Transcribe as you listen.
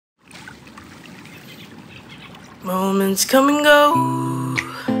Moments come and go,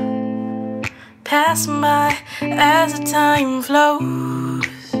 passing by as the time flows,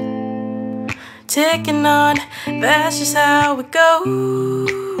 ticking on, that's just how it goes.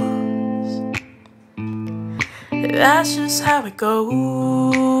 That's just how it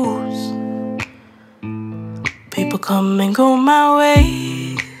goes. People come and go my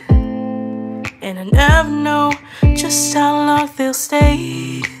way, and I never know just how long they'll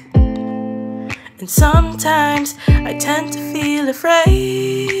stay. And sometimes I tend to feel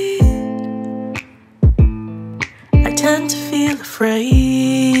afraid. I tend to feel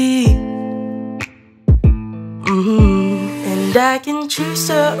afraid. And I can choose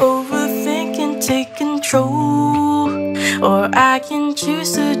to overthink and take control, or I can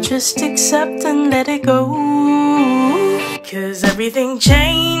choose to just accept and let it go. 'Cause everything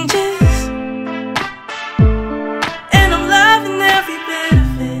changes, and I'm loving every bit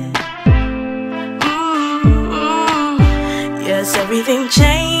of it. Yes, everything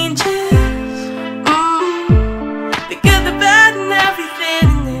changes, the good, the bad, and everything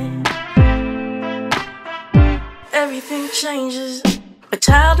in it. Everything changes. My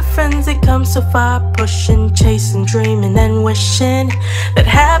childhood friends, they come so far, pushing, chasing, dreaming, and wishing that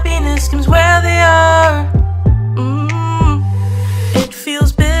happiness comes where they are. It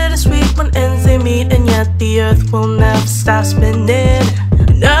feels bittersweet when ends they meet, and yet the earth will never stop spinning.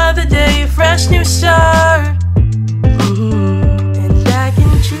 Another day, a fresh new start. And I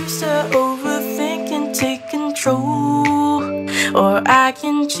can choose to overthink and take control, or I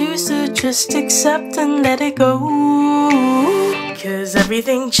can choose to just accept and let it go. 'Cause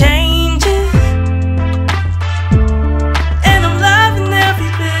everything changes, and I'm loving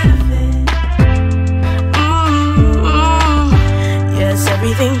every bit of it. Yes,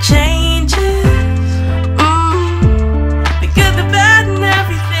 everything changes, the good, the bad, and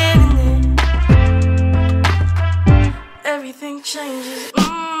everything in it. Everything changes.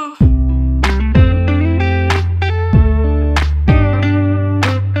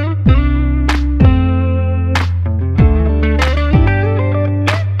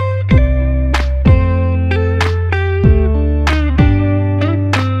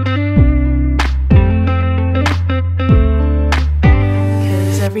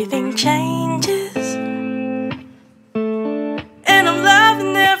 Everything changes, and I'm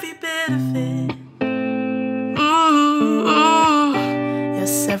loving every bit of it.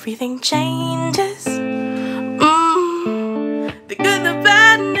 Yes, everything changes, the good, the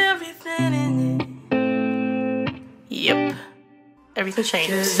bad, and everything in it. Yep, everything changes.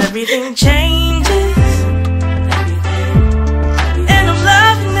 'Cause everything changes, and I'm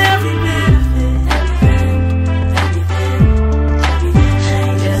loving every bit of it.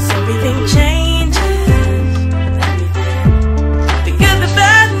 Everything changes, the good, the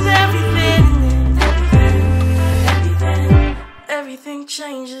bad, and everything. Everything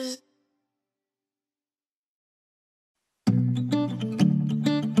changes.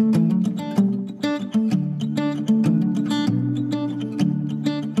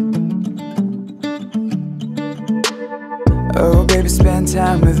 Oh baby, spend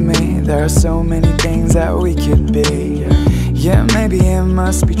time with me. There are so many things that we could be. Yeah, maybe it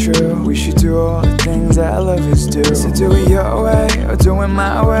must be true. We should do all the things that lovers do. So do it your way or do it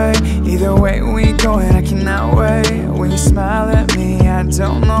my way. Either way we going, I cannot wait. When you smile at me, I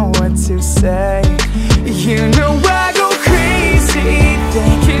don't know what to say. You know I go crazy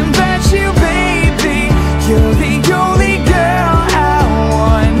thinking about you, baby. You're the only girl I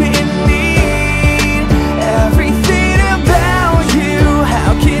want and need. Everything about you,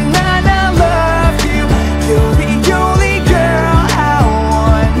 how can I not love you? You're the only girl I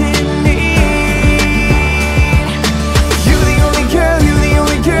want and need. You're the only girl, you're the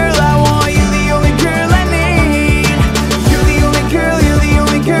only girl I want. You're the only girl I need. You're the only girl, you're the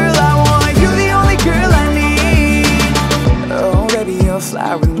only girl I want. You're the only girl I need. Oh baby, you'll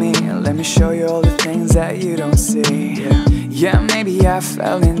fly with me. Let me show you all the things that you don't see. Yeah, maybe I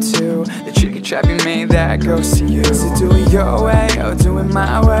fell into the tricky trap you made that goes to you. So do it your way or do it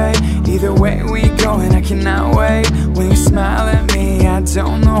my way. Either way we going, I cannot wait. When you smile at me, I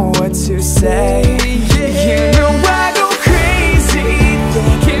don't know what to say. You know I go crazy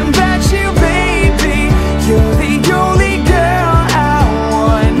thinking about you, baby. You're the only girl I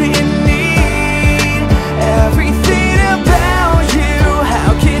want and need. Everything about you,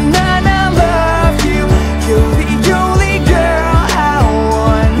 how can I not love you? You're the only girl I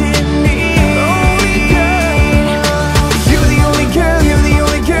want and need. You're the only girl, you're the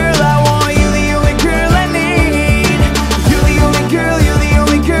only girl I want. You're the only girl I need. You're the only girl, you're the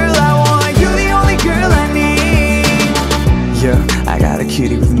only girl I want. You're the only girl I need.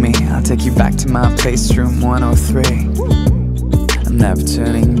 me, I'll take you back to my place, room 103. I'm never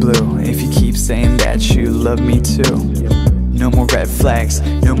turning blue if you keep saying that you love me too. No more red flags,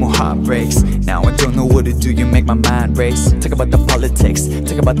 no more heartbreaks. Now I don't know what to do, you make my mind race. Talk about the politics,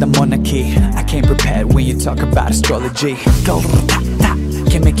 talk about the monarchy. I came prepared when you talk about astrology. Go tap tap,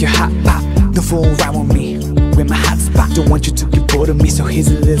 can make you hot pop. Don't fool around with me, we're my hot spot. Don't want you to get bored of me, so here's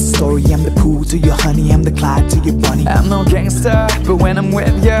a little story. I'm the Pooh to your honey, I'm the Clyde to your bunny. I'm no gangster, but when I'm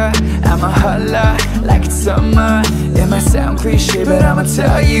with ya, I'm a holla, like it's summer. It might sound cliche, but I'ma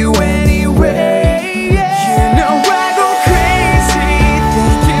tell you anyway. You know I go crazy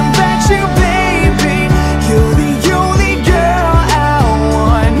thinking about you, baby. You're the only girl I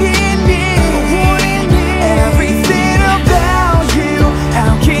want in me. Everything about you,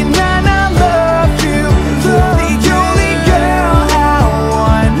 how can I not love you? You're the only girl I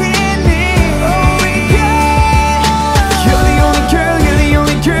want in me. Oh yeah. You're the only girl, you're the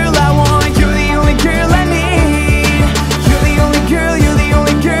only girl I want. You're the only girl I need. You're the only girl, you're the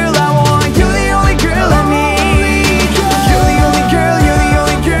only girl I want. You're the only girl I need. You're the only girl, you're the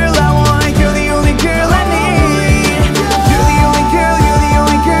only girl I want. You're the only girl I need. You're the only girl, you're the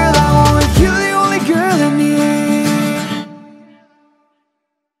only girl I want. You're the only girl I need.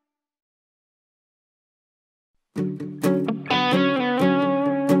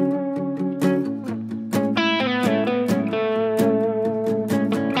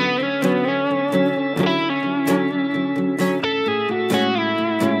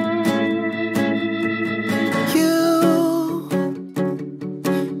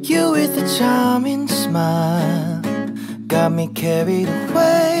 You with a charming smile got me carried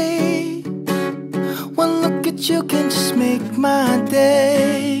away. One look at you can just make my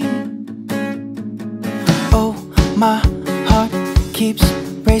day. Oh, my heart keeps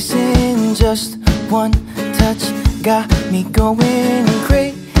racing. Just one touch got me going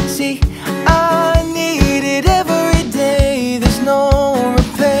crazy. I need it every day. There's no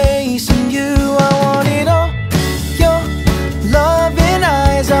replacing you. I want it all. Your loving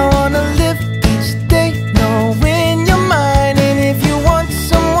eyes. I wanna live each day knowing you're mine. And if you want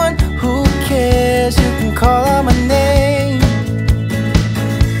someone who cares, you can call out my name.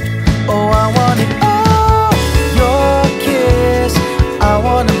 Oh, I want it all. Your kiss. I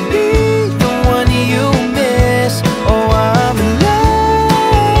wanna be the one you miss. Oh, I'm in love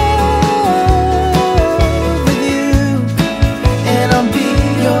with you, and I'll be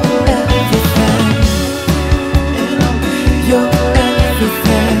your everything. And I'll be your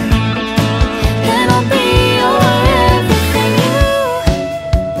everything. And I'll be your everything.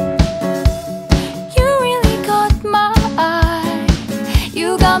 You really got my eye. You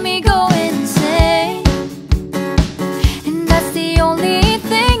got me going insane. And that's the only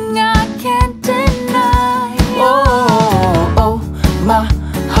thing I can't deny. Oh, oh, my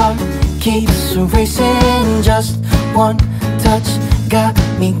heart keeps racing. Just one touch got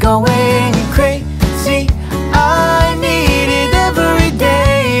me going crazy. I need it every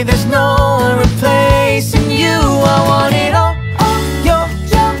day. There's no replacing you. I want it all. Your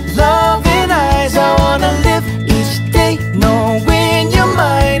loving eyes. I wanna live each day knowing you're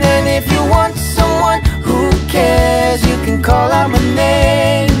mine. And if you want someone who cares, you can call out my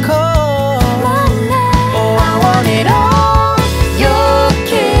name. Call my name. Oh, I want it all. Your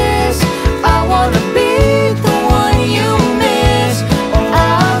kiss. I wanna be the one you miss. Oh,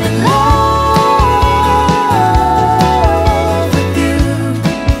 I'm in love with you,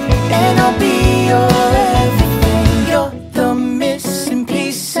 and I'll be your everything. You're the missing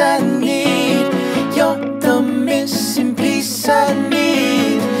piece I need. You're the missing piece I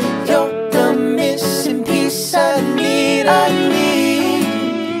need. You're the missing piece I need. I need.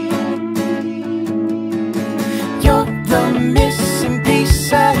 You're the missing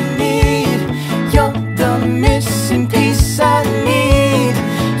piece I need. You're the missing piece I need.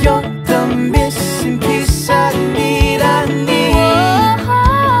 You're the missing piece I need. I need.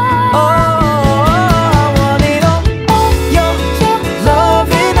 Oh, I want it all. Your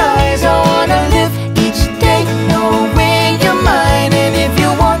loving eyes. I wanna live each day knowing you're mine. And if you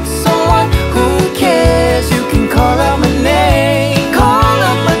want someone who cares, you can call out my name. Call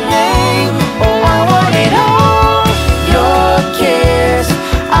out my name. Oh, I want it all. Your kiss.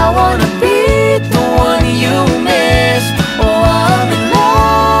 I wanna be the one you miss. Oh, I'm in love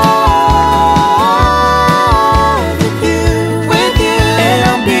with you, and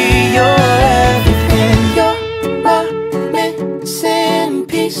I'll be your everything. You're my missing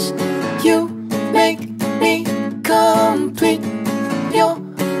piece. You make me complete. You're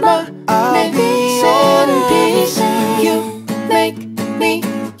my missing piece. You make me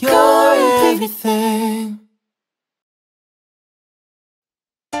your everything.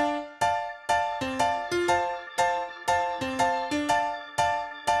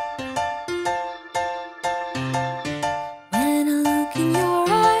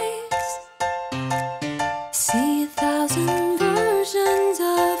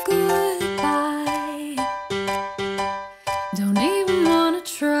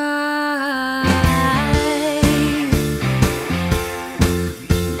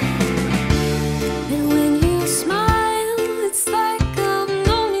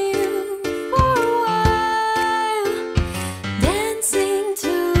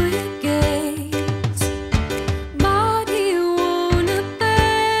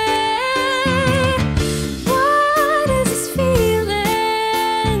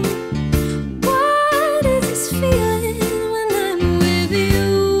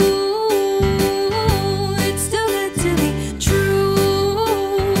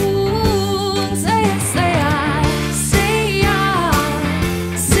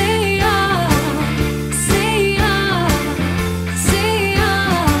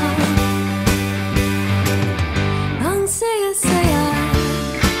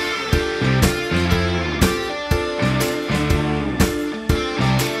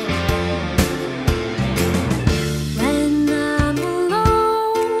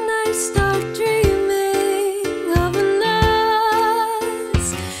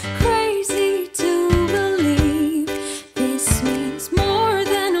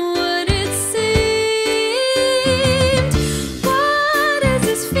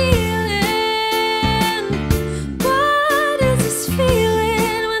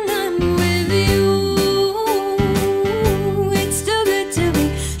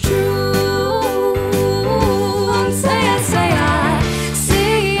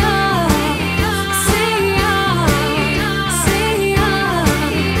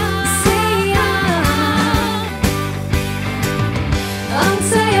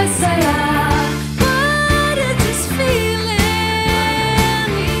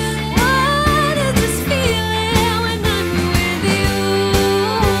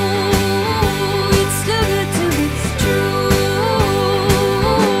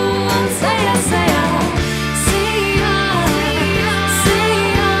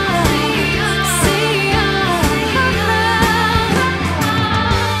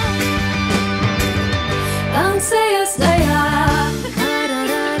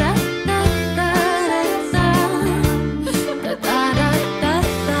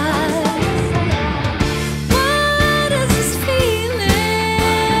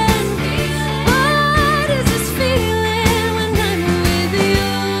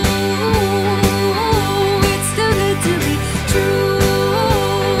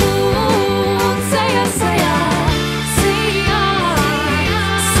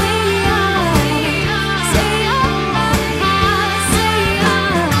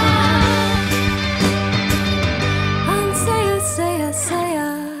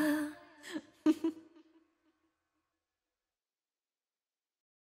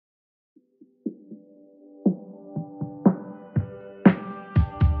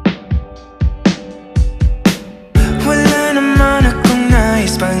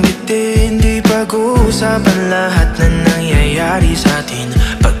 pag-uusapan lahat na nangyayari sa atin.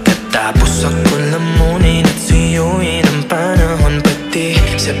 Pagkatapos ako lamunin at suyuin ang panahon, pati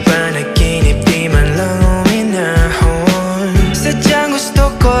sa panaginip di man lang uminahon. Sadyang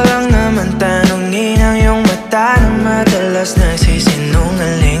gusto ko lang naman tanungin ang iyong mata na madalas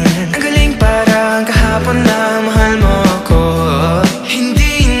nagsisinungaling. Ang galing parang kahapon na mahal mo ako.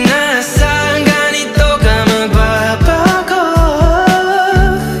 Hindi nasaan ganito ka magbabago.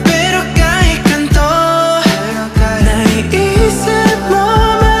 Pero kahit ganito, naiisip mo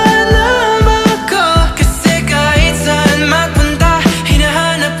man ako. Kasi kahit saan magpunta,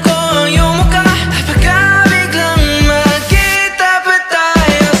 hinahanap ko ang iyong mukha. Baka biglang magkita pa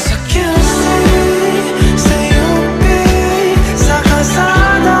tayo sa Kice, sa UP, sa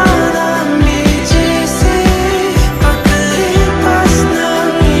kalsada ng BGC. Pagkalipas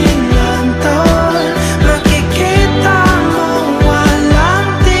ng ilang taon, makikita mong walang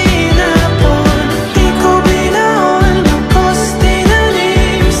tinapon. Di ko binaon, tapos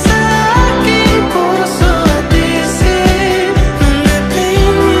tinanim sa aking puso at isip. Nung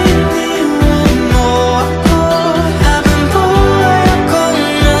gabing iniwan mo ako, habang buhay akong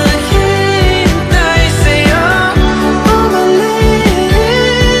naghihintay sa'yo bumalik.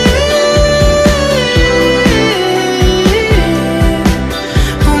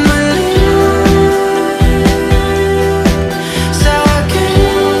 Sa akin.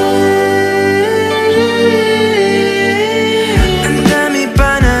 Ang dami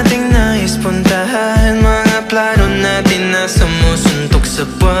pa nating nais puntahan, mga plano natin na sumusuntok sa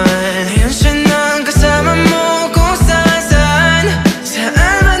buwan. Ngayon siya na ang kasama mo kung saan.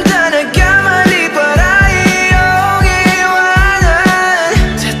 Saan man talaga mali para iyong iwanan.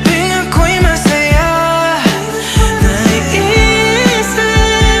 Sa tuwing ako'y masaya, naiisip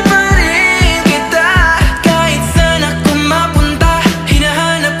pa rin kita. Kahit saan ako mapunta,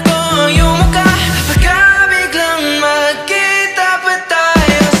 hinahanap ko ang iyong mukha. Baka biglang magkita pa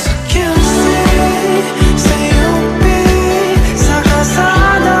tayo sa Kice, sa UP, sa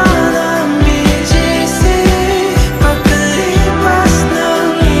kalsada ng BGC. Pagkalipas ng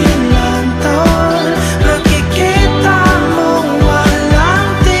ilang taon, makikita mong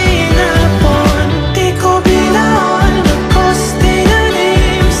walang tinapon. Di ko binaon, tapos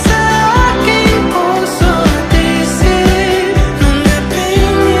tinanim sa aking puso at isip. Nung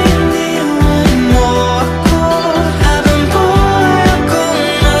gabing iniwan mo ako, habang buhay akong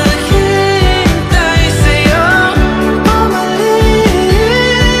maghihintay sa'yo bumalik.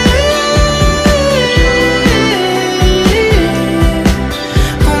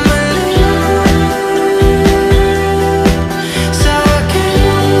 Sa akin,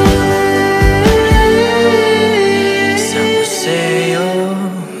 sa museo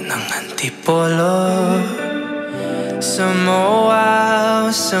ng Antipolo, sa MOA,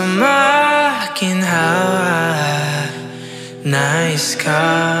 sa makinhawa, nais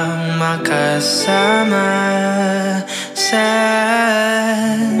kang makasama.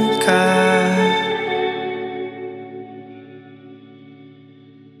 Saan ka?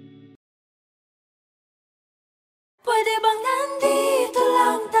 Pwede bang nandito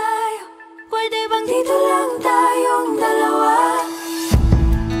lang tayo? Pwede bang dito lang tayong dalawa?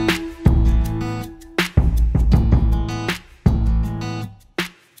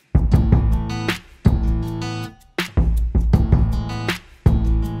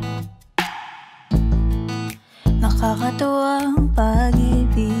 Nakakatuwang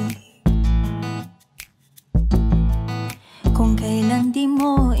pag-ibig, kung kailan di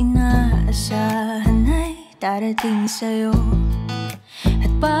mo inaasahan ay darating sa'yo. At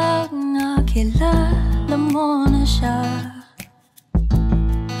pag nakilala mo na siya,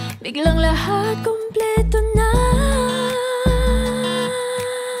 biglang lahat kumpleto na.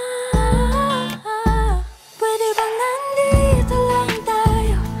 Pwede bang nandito lang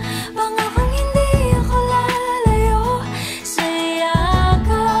tayo? Pangakong hindi ako lalayo sa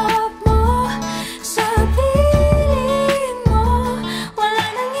yakap mo, sa piling mo. Wala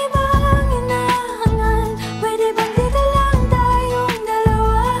nang ibang hinahangal. Pwede bang dito lang tayong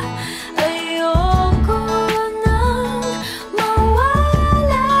dalawa? Ayoko nang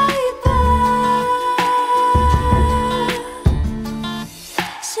mawalay pa.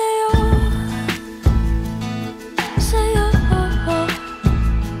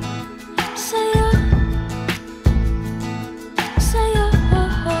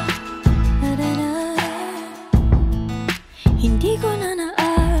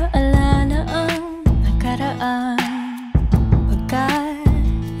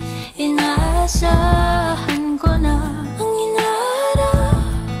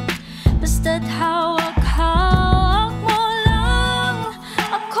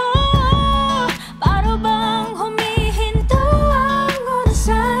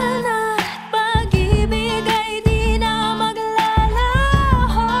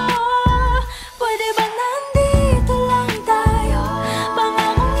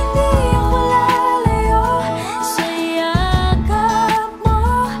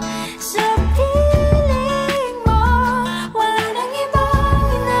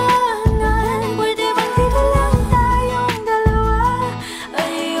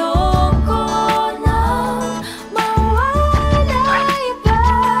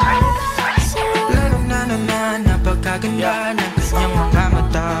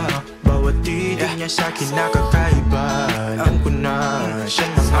 niya sa'kin nakakaiba. Alam ko na siya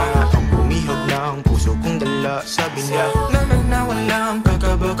na nga ang bumihag ng puso kong dala. Sabi niya na walang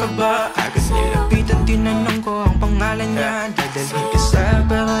kakaba-kaba. Agad nilapitan, tinanong ko ang pangalan niya. Dadalhin ka sa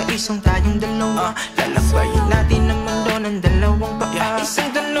paraisong tayong dalawa. Lalakbayin natin ang mundo ng dalawang paa.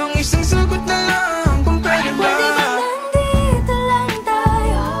 Isang tanong, isang sagot na lang kung pwede ba. Nandito lang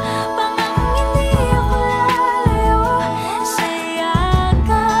tayo, pangakong hindi ako lalayo. Sa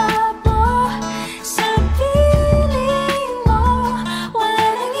yakap mo, sa piling mo, wala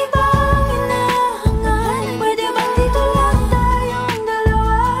nang ibang hinahangan. Pwede bang dito lang tayong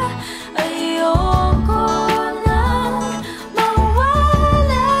dalawa? Ayoko nang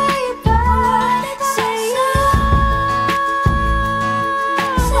mawalay pa sa'yo.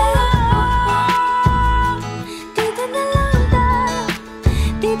 Dito na lang tayo,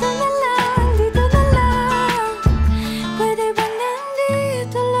 dito na lang, dito na lang. Pwede bang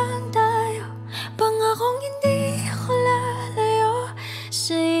nandito lang tayo? Pangakong hindi ako lalayo.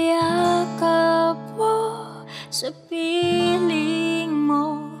 Sa yakap mo, sa piling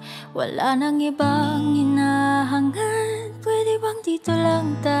mo, wala nang ibang hinahangan. Pwede bang dito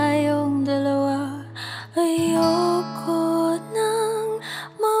lang tayong dalawa? Ayoko nang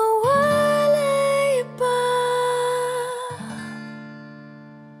mawalay pa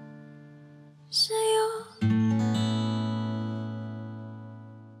sa'yo.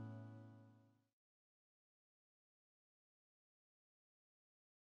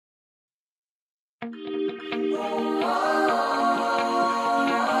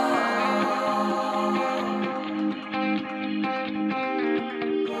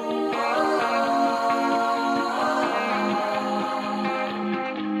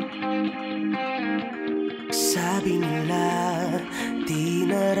 Sabi nila, di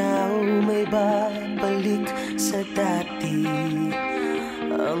na raw may babalik sa dati.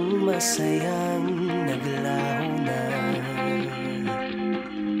 Ang masayang naglaho na.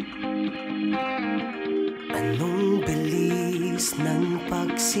 Anong bilis ng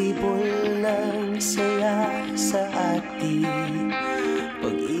pagsibol ng saya sa atin.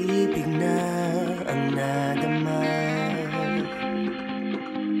 Pag-ibig na ang nadama.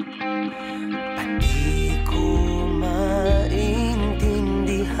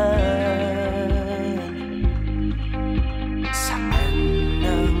 Saan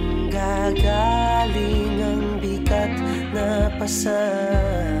nang gagaling ang bigat na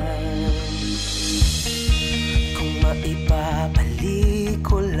pasan? Kung maipabalik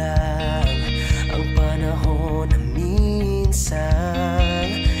ko lang ang panahon na minsan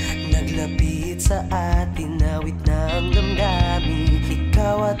naglapit sa atin, awit ng damdamin.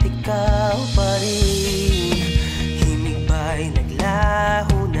 Ikaw at ikaw pa rin. Himig ba'y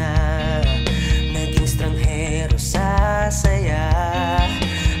naglaho na, naging stranghero sa saya.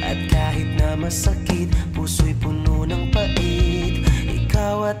 At kahit na masakit, puso'y puno ng pait.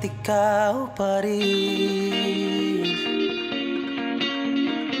 Ikaw at ikaw pa rin.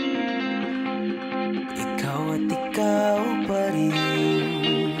 Ikaw at ikaw pa rin.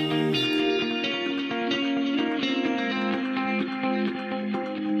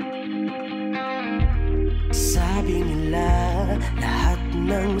 Sabi nila, lahat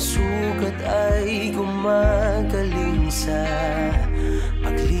ng sugat ay gumagaling sa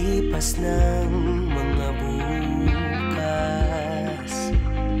paglipas ng mga bukas.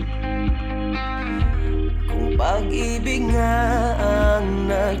 Kung pag-ibig nga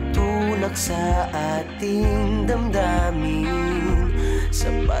ang nagtulak sa ating damdamin,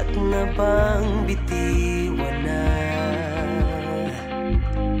 sapat na bang bitiwan na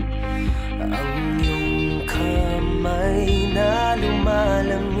ang iyong kamay na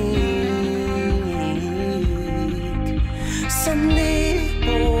lumalamig?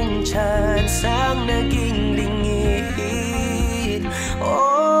 Sanibong chance ang naging lingid.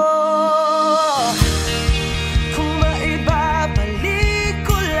 Oh, kung maibabalik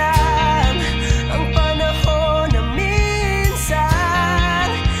ko lang ang panahon na minsan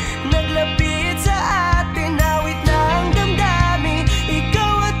naglapit sa atin, awit ng damdamin.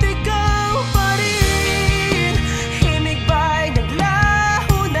 Ikaw at ikaw pa rin. Himig ba'y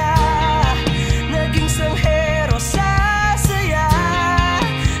naglaho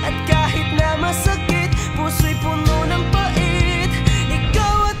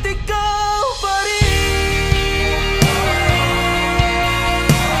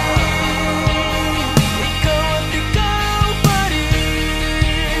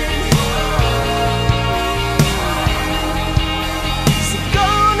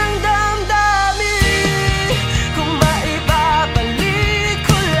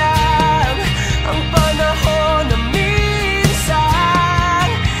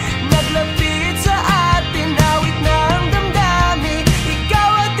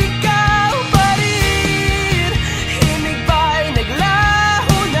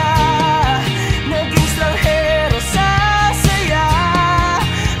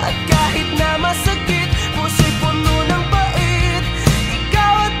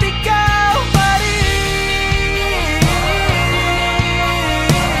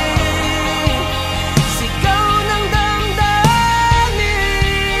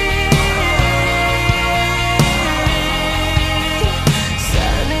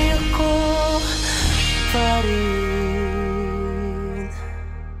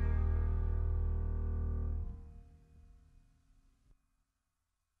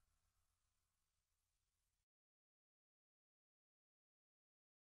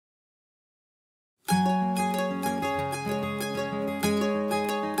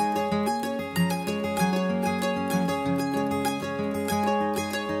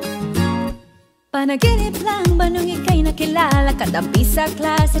Panaginip lang ba nung ika'y nakilala? Katabi sa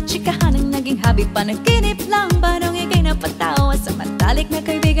klase, chikahan ang naging hobby. Panaginip lang ba nung ika'y napatawa sa matalik na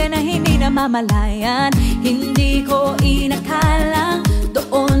kaibigan na hindi namamalayan? Hindi ko inakalang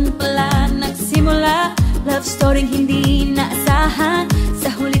doon pala nagsimula. Love story hindi naasahan,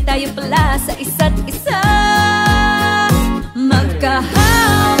 sa huli tayo pala sa isa't isa.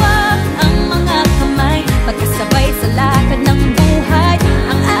 Magkahawak ang mga kamay, magkasabay sa lakad ng buhay.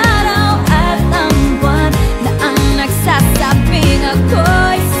 Ang araw at ang buwan na ang nagsasabing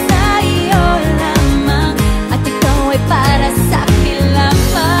ako'y sa'yo lamang, at ikaw ay para sa'kin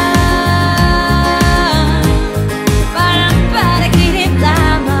lamang. Parang panaginip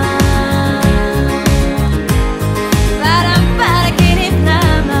lamang, parang panaginip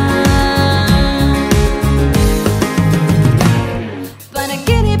lamang.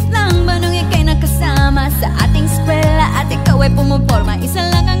 Panaginip lang ba nung ika'y nakasama sa ating eskwela at ikaw ay pumuporma? Isa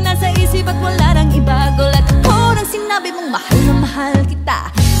lang ang nasa isip at wala nang iba. Gulat ako nang sinabi mong mahal na mahal kita.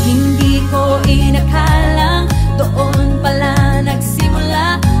 Hindi ko inakalang doon pala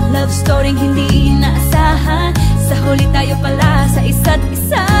nagsimula. Love story hindi naasahan, sa huli tayo pala sa isa't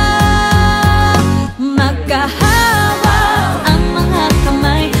isa. Magkahawak ang mga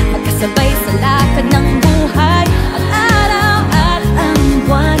kamay, magkasabay sa lakad ng buhay. Ang araw at ang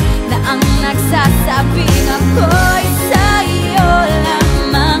buwan na ang nagsasabing ako'y sa'yo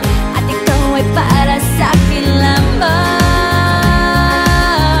lamang, at ikaw ay para sa'kin lamang.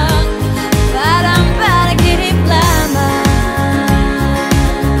 Parang panaginip lamang,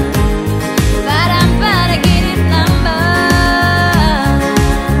 parang panaginip lamang.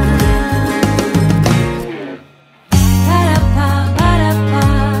 Para-pa, para-pa,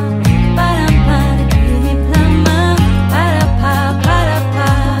 parang panaginip lamang. Para-pa,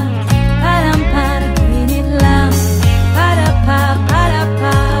 para-pa, parang panaginip lang. Para-pa,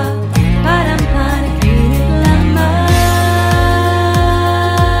 para-pa, parang panaginip lamang.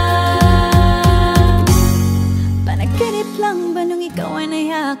 Panaginip lang ba nung ikaw ay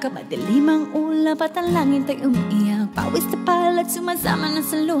nayakap? Madilim ang ulap at ang langit ay umiiyak. Pawis na palat sumasama na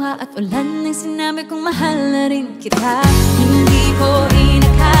sa luha, at ulan nang sinabi kong mahal na rin kita. Hindi ko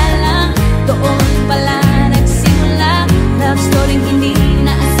inakalang doon pala nagsimula. Love story hindi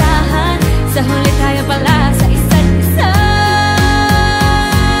naasahan, sa huli tayo pala sa isa't isa.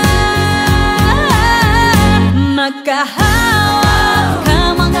 Magkahawak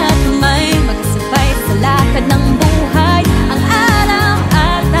ang mga kamay, magkasabay sa lakad ng buhay. Ang araw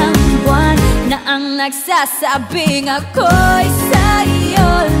at ang buwan na ang nagsasabing ako'y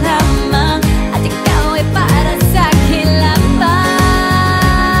sa'yo lamang, at ikaw ay para sa'kin lamang.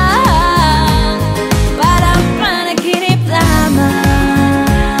 Parang panaginip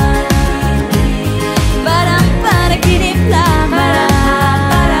lamang, parang panaginip lamang. Parang panaginip lang,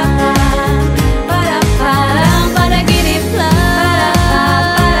 parang panaginip, parang panaginip,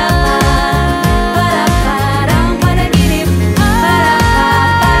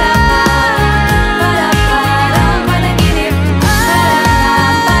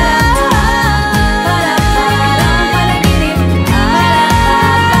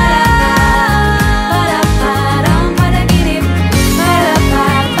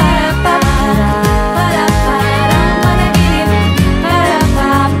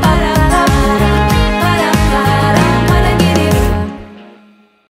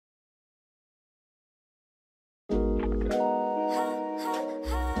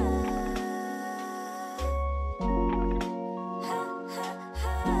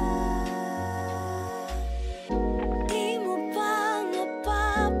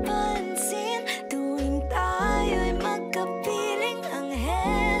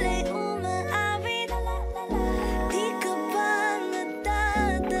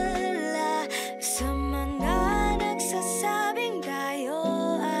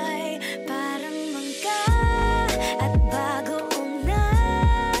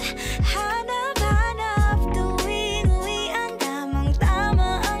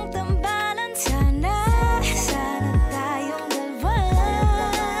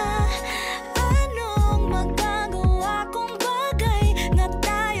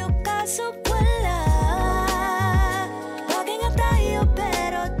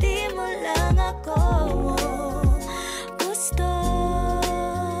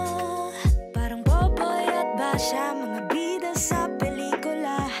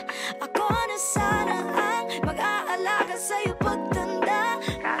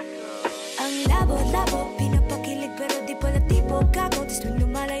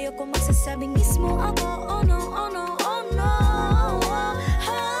 Sabing mismo ako, oh no, oh no, oh no.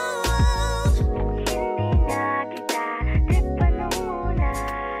 Hindi na kita, trip pa nung una.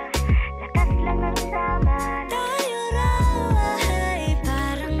 Lakas lang ng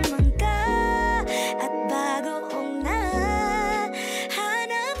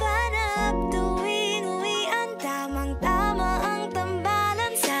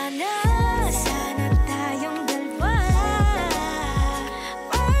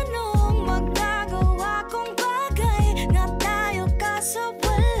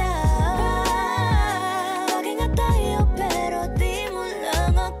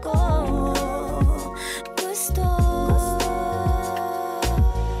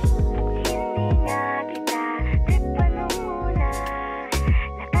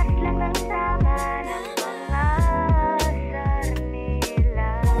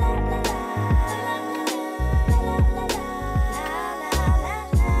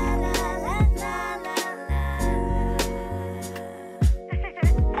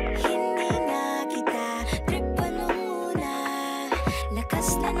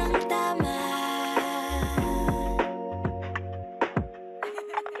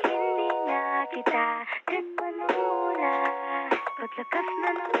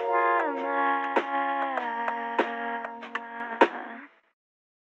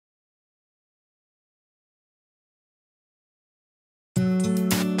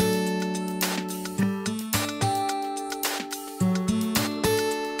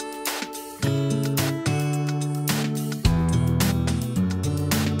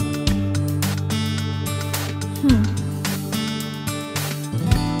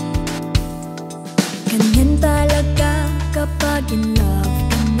in love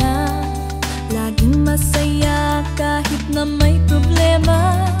ka na. Laging masaya kahit na may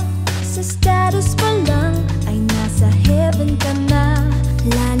problema. Sa status pa lang ay nasa heaven ka na.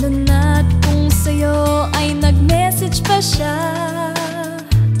 Lalo na't kung sa'yo ay nag-message pa siya.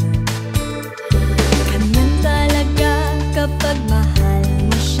 Ganyan talaga kapag mahal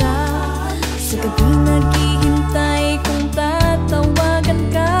mo siya. Sa gabi naghihintay kung tatawagan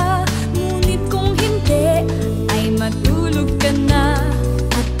ka. Ngunit kung hindi ay matulog ka na.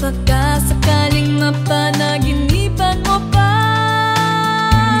 At baka sakaling mapanaginipan mo pa.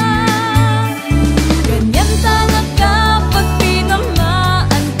 Ganyan talaga pag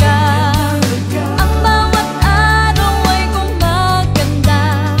tinamaan ka. Ang bawat araw ay gumaganda.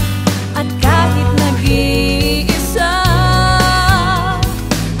 At kahit nag-iisa,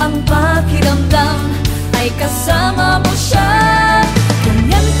 ang pakiramdam ay kasama mo siya.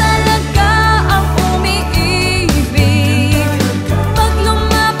 Ganyan talaga ang umiibig. Pag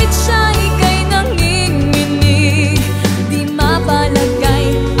lumapit siya, ika'y nanginginig. Di mapalagay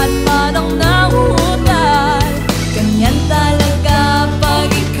at parang nahuhutal. Ganyan talaga pag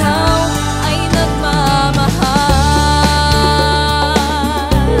ikaw ay nagmamahal.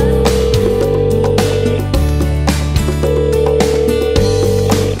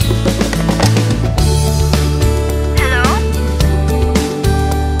 Hello?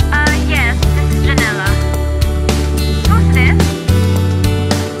 Yes, this is Janella. Who's this?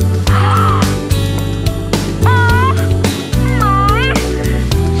 Oh,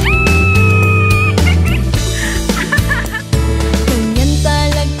 Ganyan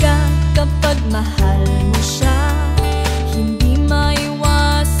talaga kapag mahal mo siya. Hindi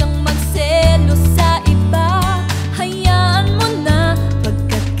maiwasang magselos sa iba. Hayaan mo na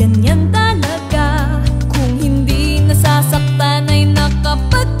pagkat ganyan talaga. Kung hindi nasasaktan ay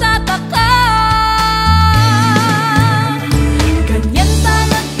nakapagtataka. Ganyan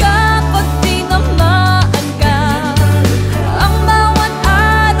talaga pag tinamaan ka. Ang bawat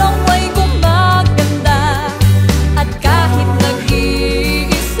araw ay gumaganda. At kahit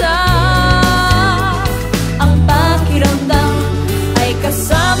nag-iisa, ang pakiramdam ay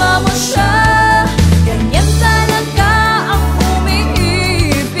kasama mo siya. Ganyan talaga ang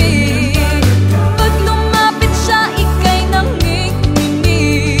umiibig. Pag lumapit siya, ika'y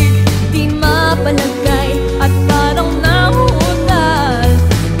nanginginig. Di mapalagay at parang nahuhutal.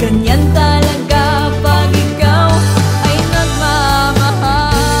 Ganyan talaga pag ikaw ay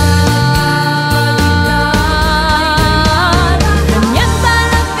nagmamahal. Ganyan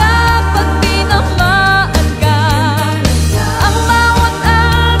talaga pag tinamaan ka. Ang bawat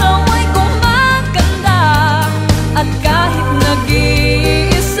araw ay gumaganda. At kahit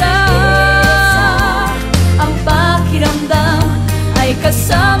nag-iisa, ang pakiramdam ay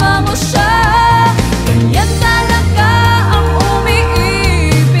kasama mo siya. Ganyan talaga ang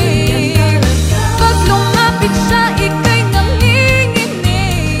umiibig. Pag lumapit siya, ika'y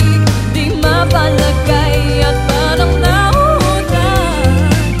nanginginig. Di mapalagay at parang nahuhutal.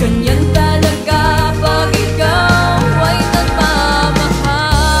 Ganyan talaga pag ikaw ay nagmamahal.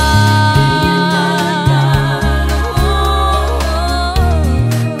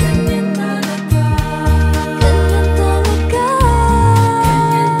 Ganyan talaga. Ganyan talaga.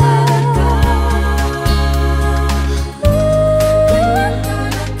 Ganyan talaga. Ganyan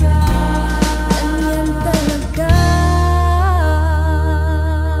talaga. Ganyan talaga.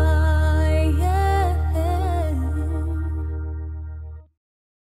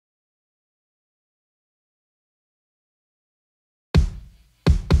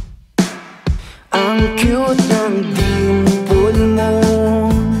 Ang cute ng dimple mo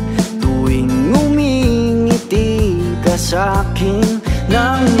tuwing umingiti ka sa'kin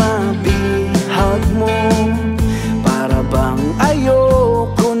nang mabihag mo. Para bang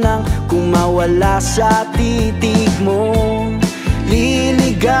ayoko nang kumawala sa titig mo.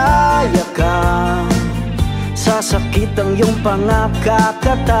 Liligaya ka, sasakit ang iyong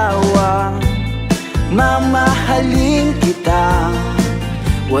pangakakatawa. Mamahalin kita,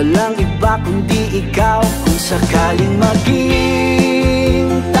 walang iba kundi ikaw. Kung sakaling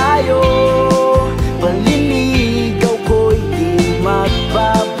maging tayo, paliligaw ko'y di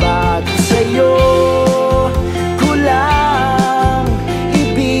magbabago sa'yo. Kulang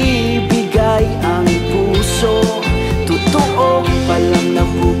ibibigay ang puso, totoo palang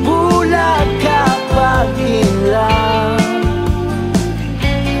nabubulag kapag inlang.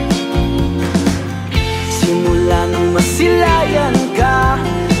 Simula nang masilayan ka,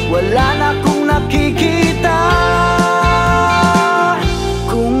 wala na akong nakikita.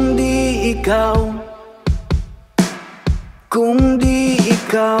 Kung di ikaw, kung di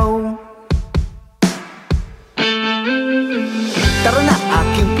ikaw.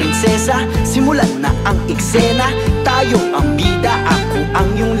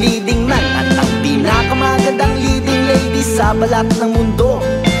 balat ng mundo.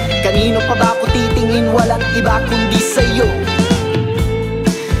 Kanino pa ba ako titingin? Walang iba kundi sa'yo.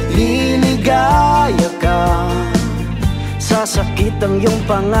 Liligaya ka, sasakit ang iyong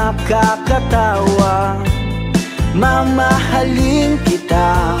pangakakatawa. Mamahalin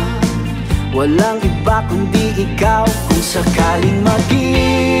kita, walang iba kundi ikaw. Kung sakaling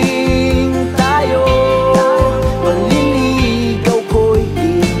maging tayo, maliligaw ko'y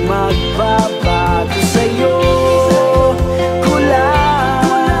di magbabago sa'yo.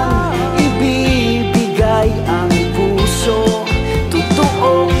 Kulang ibibigay ang puso,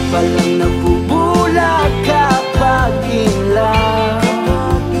 totoo palang nabubulag kapag in love.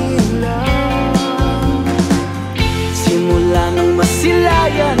 Simula nang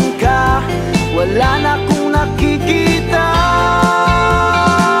masilayan ka, wala na akong nakikita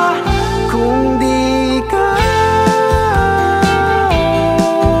kung di ka.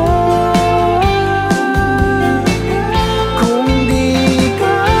 Kung di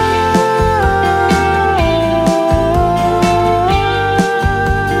ka.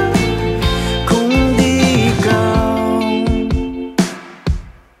 Kung di ka.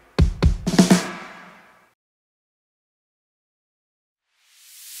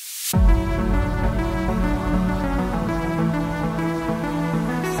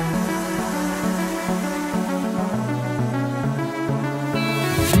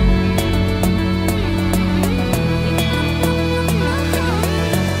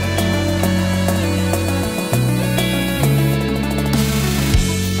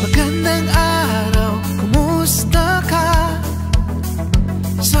 Magandang araw, kumusta ka?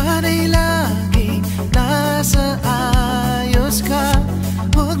 Sana'y laging nasa ayos ka.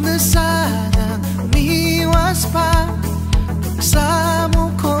 Huwag na sanang umiwas pa,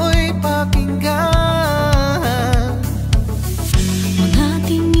 pagsamo ko'y pakinggan. Mga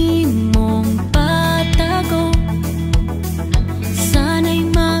tingin mong patago, sana'y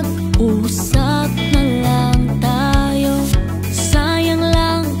mag-usap na lang tayo. Sayang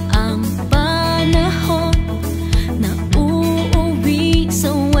lang ang panahon na uuwi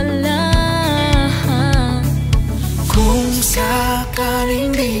sa wala. Kung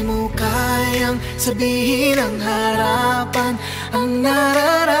sakaling di mo kayang sabihin ang harapan, ang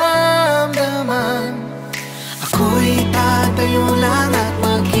nararamdaman, ako'y tatayo lang at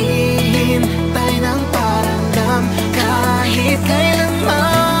maghihintay ng paramdam kahit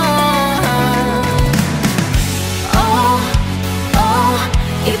kailanman. Oh, oh,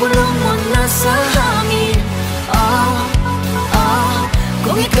 ibulong mo na sa hangin. Oh, oh,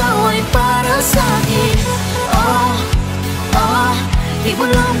 kung ikaw ay para sa'kin. Oh, oh,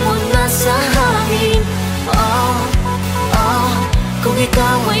 ibulong mo na sa hangin. Oh, oh, kung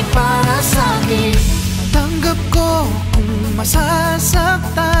ikaw ay para sa'kin. Tanggap ko kung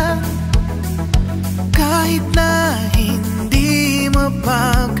masasaktan, kahit na hindi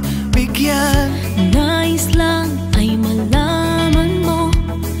mapagbigyan. Nais lang ay malaman mo,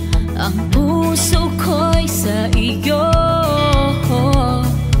 ang puso ko'y sa iyo.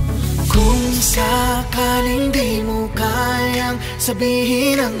 Kung sakaling di mo kayang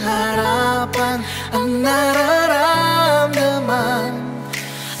sabihin ang harapan, ang nararamdaman,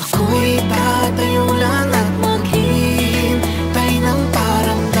 ako'y tatayo lang at maghihintay ng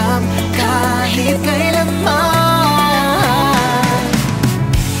paramdam kahit kailanman.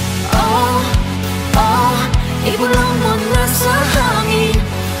 Oh, oh, ibulong mo na sa hangin.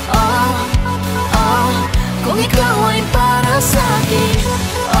 Oh, oh, kung ikaw ay para sa'kin.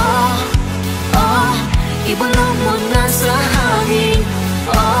 Oh, oh, ibulong mo na sa hangin.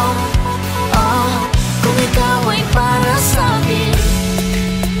 Oh, oh, kung ikaw ay para sa'kin.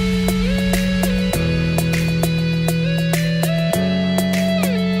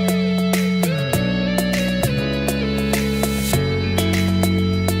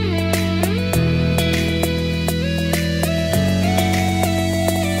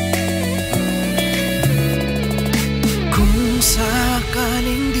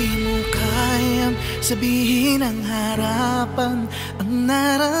 Sakaling di mo kayang sabihin ang harapan, ang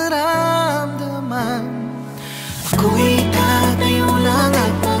nararamdaman, ako'y tatayo lang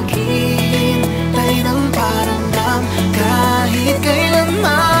at maghihintay ng paramdam kahit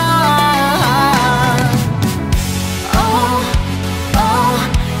kailanman. Oh, oh,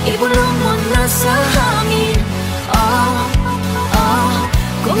 ibulong mo na sa hangin. Oh, oh,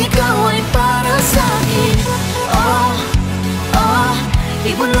 kung ikaw ay para sa'kin. Oh, oh,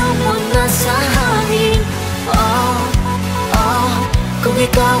 ibulong mo na sa hangin. Oh, oh, kung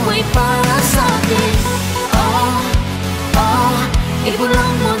ikaw ay para sa'kin. Oh, oh,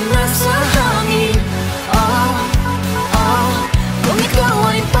 ibulong mo na sa hangin. Oh, oh, kung ikaw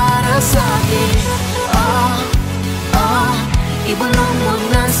ay para sa'kin. Oh, oh, ibulong mo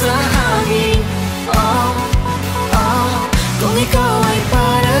na sa hangin. Oh, oh, kung ikaw ay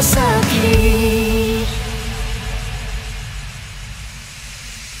para sa'kin.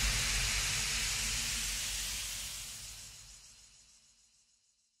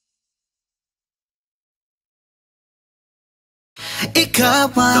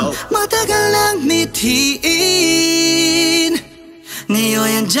 Ikaw ang matagal lang mithiin.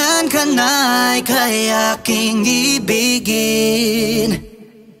 Ngayon andyan ka na, ika'y aking ibigin.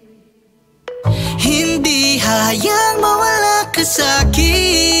 Hindi hayang mawala ka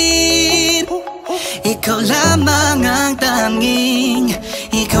sa'kin. Ikaw lamang ang tanging,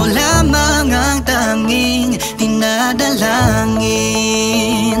 ikaw lamang ang tanging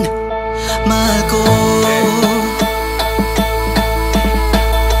dinadalangin. Mahal ko.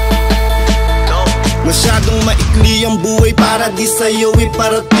 Masyadong maikli ang buhay para di sa'yo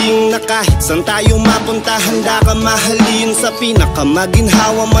iparating na kahit saan tayo mapunta handa ka mahalin. Sa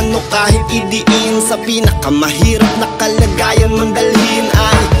pinakamaginhawa man o kahit idiin, sa pinakamahirap na kalagayan man dalhin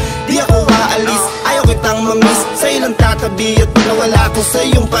ay di ako aalis, ayaw kitang mamiss. Sa ilang tatabi at pag nawala ko sa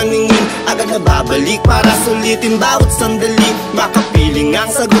iyong paningin, agad na babalik para sulitin bawat sandali. Makapiling ang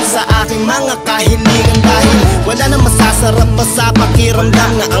sagot sa aking mga kahilingan, dahil wala na masasarap pa sa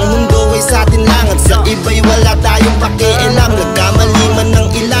pakiramdam na ang mundo ay sa atin lang at sa iba'y wala tayong pakialam. Nagkamali man ng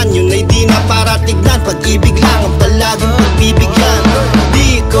ilan, yun ay di na para tignan. Pag-ibig lang ang palaging pagbibigyan.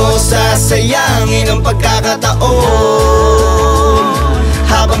 Di ko sasayangin ang pagkakataon.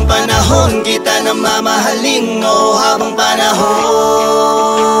 Habang panahon kita na mamahalin, oh, habang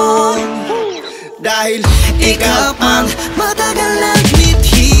panahon. Dahil ikaw ang matagal lang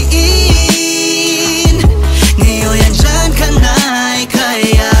mithiin. Ngayon andyan ka na,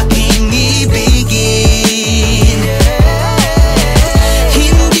 ika'y aking ibigin.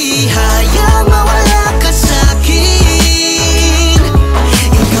 Hindi hayang mawala ka sa'kin.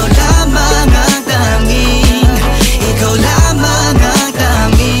 Ikaw lamang ang tanging, ikaw lamang ang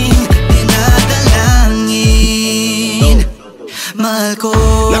tanging dinadalangin. Mahal ko.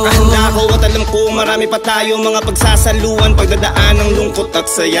 Nakahanda ko at alam ko marami pa tayo mga pagsasaluan, pagdadaan ng lungkot at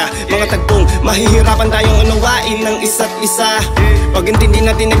saya. Mga tagpong mahihirapan tayong unawain ng isa't isa. Pag intindi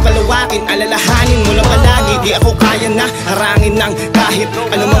natin ay palawakin, alalahanin mo lang palagi. Di ako kaya na harangin ng kahit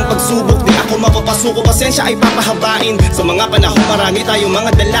anumang pagsubok. Di ako mapapasuko, pasensya ay papahabain. Sa mga panahon marami tayong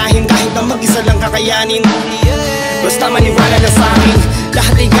mga dalahin, kahit na mag-isa lang kakayanin. Basta maniwala na sa'kin,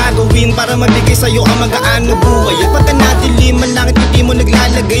 lahat ay gagawin para magbigay sa'yo ang magaan na buhay. At pagka nadilim man langit, hindi mo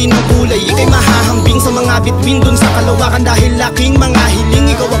naglalagay ng kulay. Ika'y mahahambing sa mga bituin dun sa kalawakan, dahil laking mga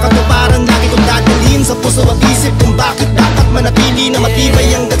hiling. Ikaw ang katuparan, lagi kong dadalhin sa puso at isip kung bakit dapat manatili na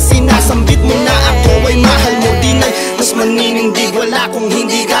matibay hanggang sinasambit mo na ako ay mahal mo din. Ay mas maninindig, wala kung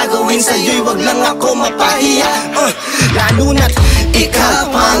hindi gagawin sa'yo'y wag lang ako mapahiya. Lalo na't ikaw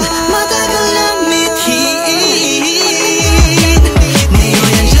ang matagal lang mithiin.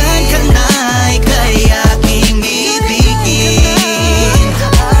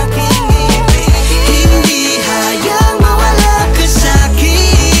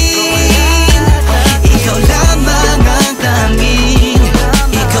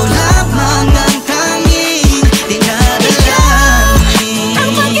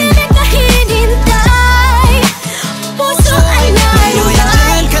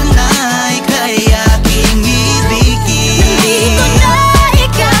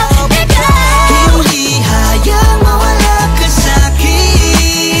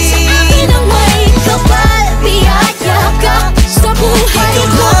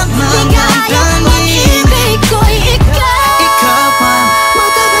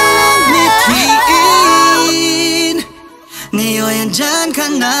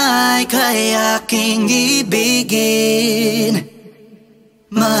 Aking ibigin,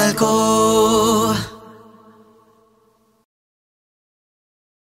 mahal ko.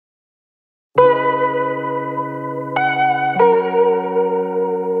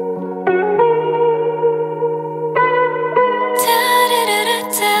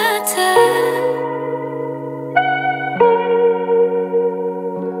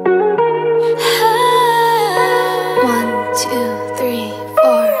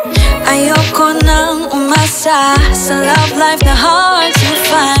 Ayoko nang umasa sa love life na hard to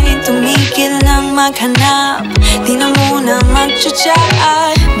find. Tumigil lang maghanap, di na muna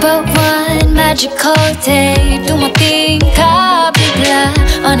mag-chat. But one magical day, dumating ka bigla.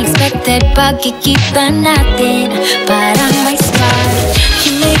 Unexpected pagkikita natin, parang may spark.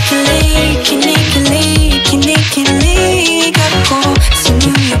 Kinikilig, kinikilig, kinikilig ako.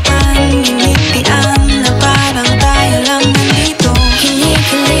 Sinuyapan, ginitian na parang tayo lang nandito.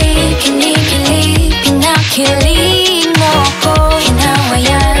 Kinikilig, kinikilig, pinakilig mo ako.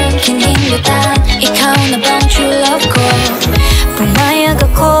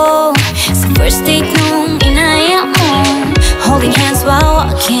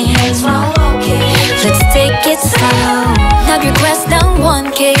 something's wrong. Let's take it slow. Nag-request ng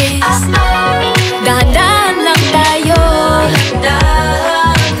one kiss. Dahan-dahan lang tayo.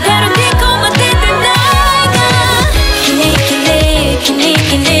 Pero di ko matitinay na kinikilig,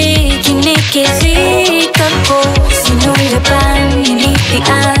 kinikilig, kinikilig ako. Sinulapan,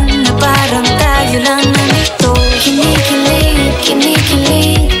 hinitian na parang tayo lang nandito. Kinikilig,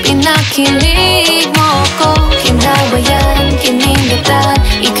 kinikilig, pinakilig mo ako. Kinabayan, kinindatan,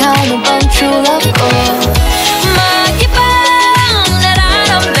 ikaw na bang true love ko? Mag-ibang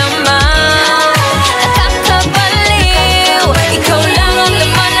nararamdaman, nakakabaliw, ikaw lang ang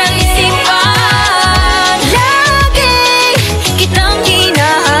laman ng isipan. Lagi kitang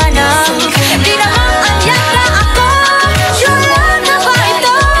hinahanap, di naman anyak na ako. Sure lang na ba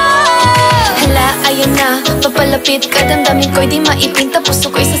ito? Hala, ayun na, papalapit ka, damdamin ko'y di maipinta,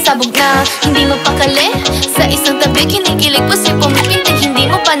 puso ko'y sasabog na. Hindi mapakali, sa isang tabi kinikilig, puso'y pumipintig, hindi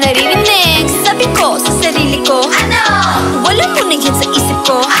mo pa naririnig. Sabi ko sa sarili ko, ano? Wala mo na yan sa isip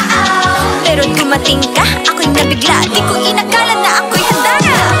ko. Pero dumating ka, ako'y nabigla, di ko inakala na ako'y handa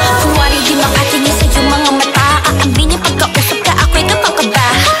na. Kumari di makatingin sa iyong mga mata, aambi niya pagkausap ka, ako'y kapangkaba.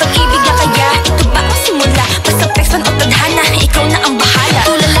 Pag-ibig na kaya, ito ba ang simula? Basta text man o tadhana, ikaw na ang bahala.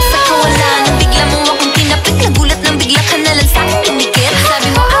 Tulala sa kawalan, bigla mo akong tinapit, nagulat nang bigla ka na lang sa'kin tumikit.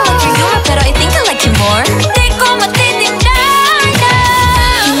 Sabi mo, I like you, pero I think I like you more. Di ko matitinday na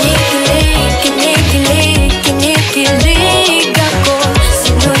kinikilig, kinikilig, kinikilig ako.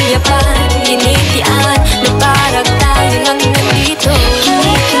 Sinulapan, hinitian, na parang tayo lang nandito.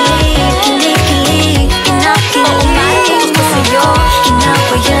 Kinikilig, kinikilig, pinakilig ko sa'yo.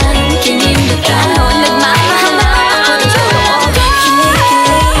 Kinabayan, kinindatan, nagmamahal na ako ng totoo.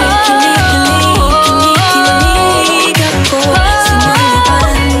 Kinikilig, kinikilig, kinikilig ako.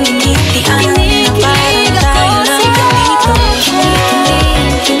 Sinulapan, hinitian, na parang tayo lang nandito. Kinikilig,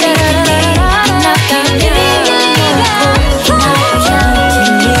 kinikilig, pinakilig ako. Kinabayan,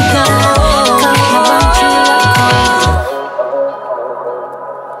 kinig ako. Ikaw na bang true love ko?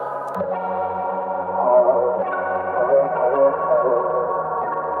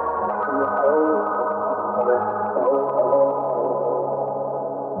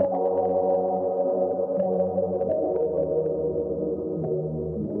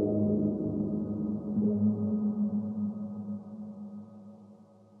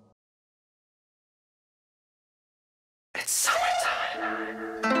 It's summertime.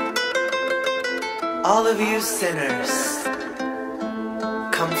 All of you sinners,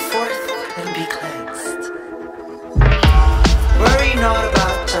 come forth and be cleansed. Worry not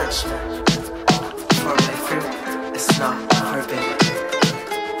about judgment, for my fruit is not forbidden.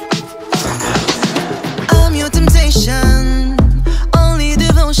 I'm your temptation, only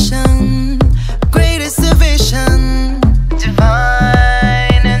devotion, greatest salvation,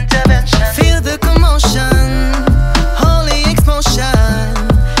 divine intervention. Feel the commotion, holy explosion,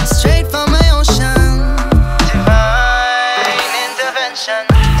 straight from my ocean, divine intervention,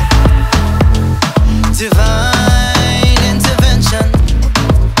 divine intervention,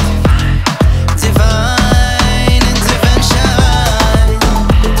 divine intervention,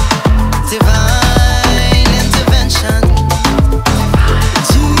 divine intervention,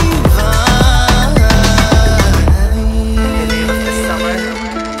 In the name of the summer,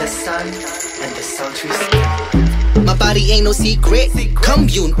 the sun, and the sultry sky. My body ain't no secret.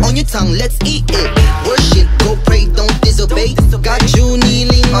 Commune on your tongue, let's eat it. Worship, go pray, don't disobey. Got you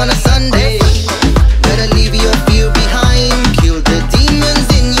kneeling on a Sunday. Better leave your fear behind. Kill the demons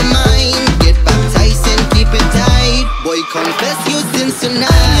in your mind. Get baptized and keep it tight. Boy, confess your sins tonight.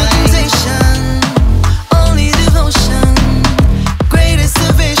 Temptation, only devotion, greatest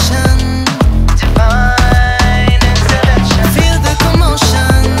salvation, divine intervention. Feel the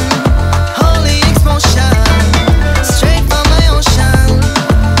commotion, holy explosion, straight from my ocean,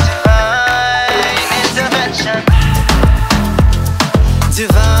 divine intervention,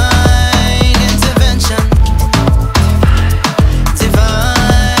 divine intervention,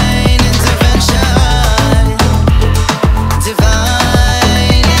 divine intervention,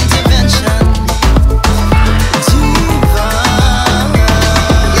 divine intervention, divine.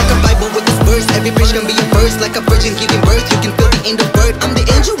 Like a Bible with this verse, every bridge can be a verse. Like a virgin giving birth, you can feel the end of birth. I'm the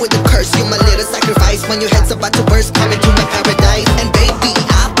angel with the curse, you're my little sacrifice. When your head's about to burst, come into my paradise. And baby,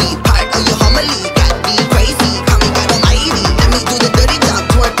 I'll be part of your homily. Got me crazy, call me God Almighty. Let me do the dirty job,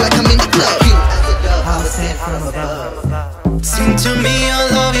 twerk like I'm in the club. I'll send from above. Sing to me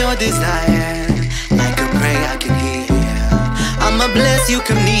all of your desire. Like a prayer I can hear. I'ma bless you,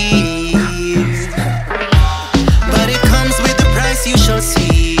 come near. But it comes with the price you shall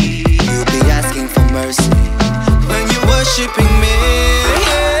see. You'll be asking for mercy when you're worshiping me.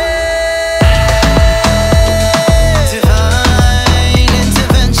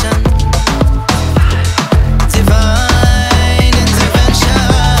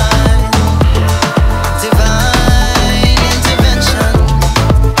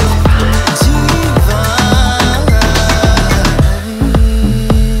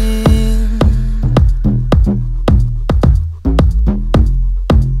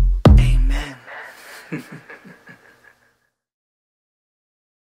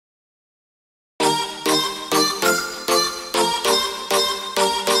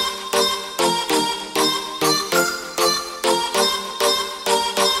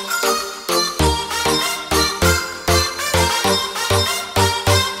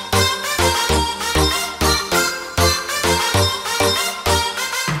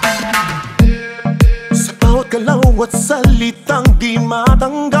 bawat salitang di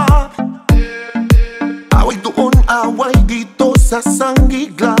matanggap. Away doon, away dito sa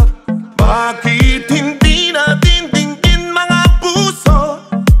sangiglap. Bakit hindi natin dinggin mga puso?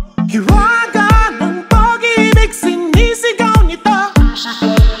 Hiwaga ng pag-ibig sinisigaw nito.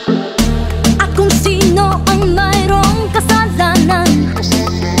 At kung sino ang mayroong kasalanan,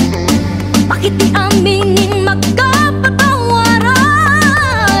 bakit di aminin magkapatawaran?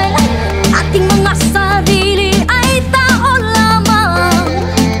 Ating mga sarili ay tao lamang,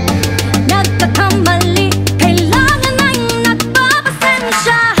 nagkakamali, kailangan ay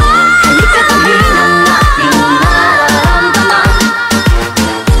nagpapasensya. Halika tahin ang ating nararamdaman.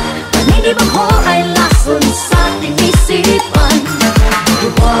 Paninibag ko ay lason sa ating isipan.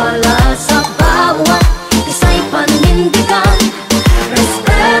 Iwala sa bawat isa'y panindigan.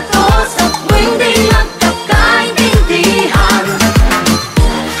 Respeto sa tuwing di nagkakaintindihan.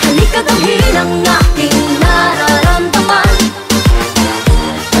 Halika dalhin ang aking nararamdaman.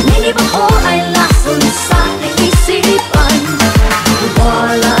 Paninibag ko ay lason sa ating isipan.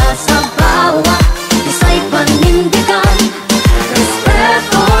 Iwala sa bawat isa'y panindigan.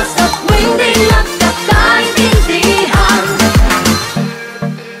 Respeto sa tuwing di nagkakaintindihan.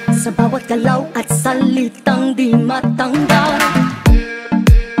 Sa bawat galaw at salitang di matanggap.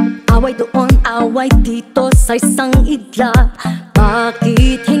 Away doon, away dito sa isang iglap.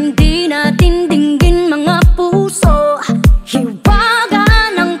 Bakit hindi natin dinggin mga puso? Hiwaga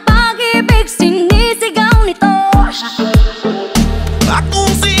ng pag-ibig sinisigaw nito. At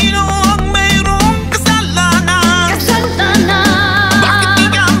kung sino ang mayroong kasalanan, bakit di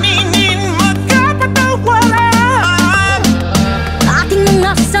aminin magkapatawaran? Ating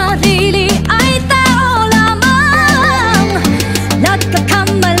mga sarili ay tao lamang,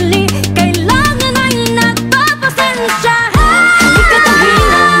 nagkakamali, kailangan ay nagpapasensya. Halika dalhin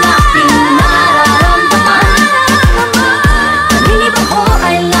ang ating nararamdaman. Paninibag ko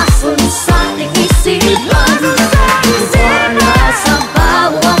ay lason sa ating isipan. Iwala sa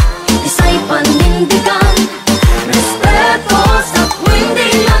bawat isa'y panindigan. Respeto sa tuwing di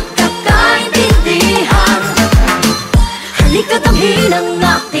nagkakaintindihan. Halika dalhin ang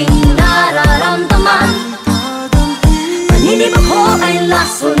ating nararamdaman. Paninibag ko ay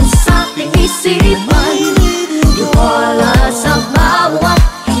lason sa ating isipan. Iwala sa bawat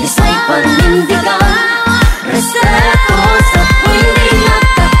isa'y panindigan. Respeto sa tuwing di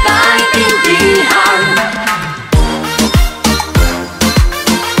nagkakaintindihan.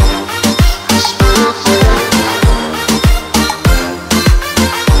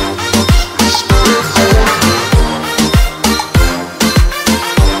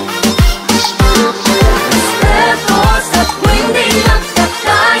 Respeto sa tuwing di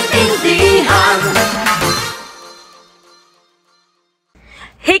nagkakaintindihan.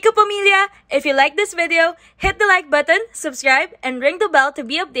 Hey kapamilya! If you like this video, hit the like button, subscribe, and ring the bell to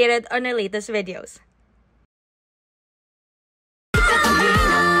be updated on our latest videos.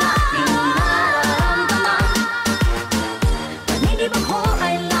 Paninibag ko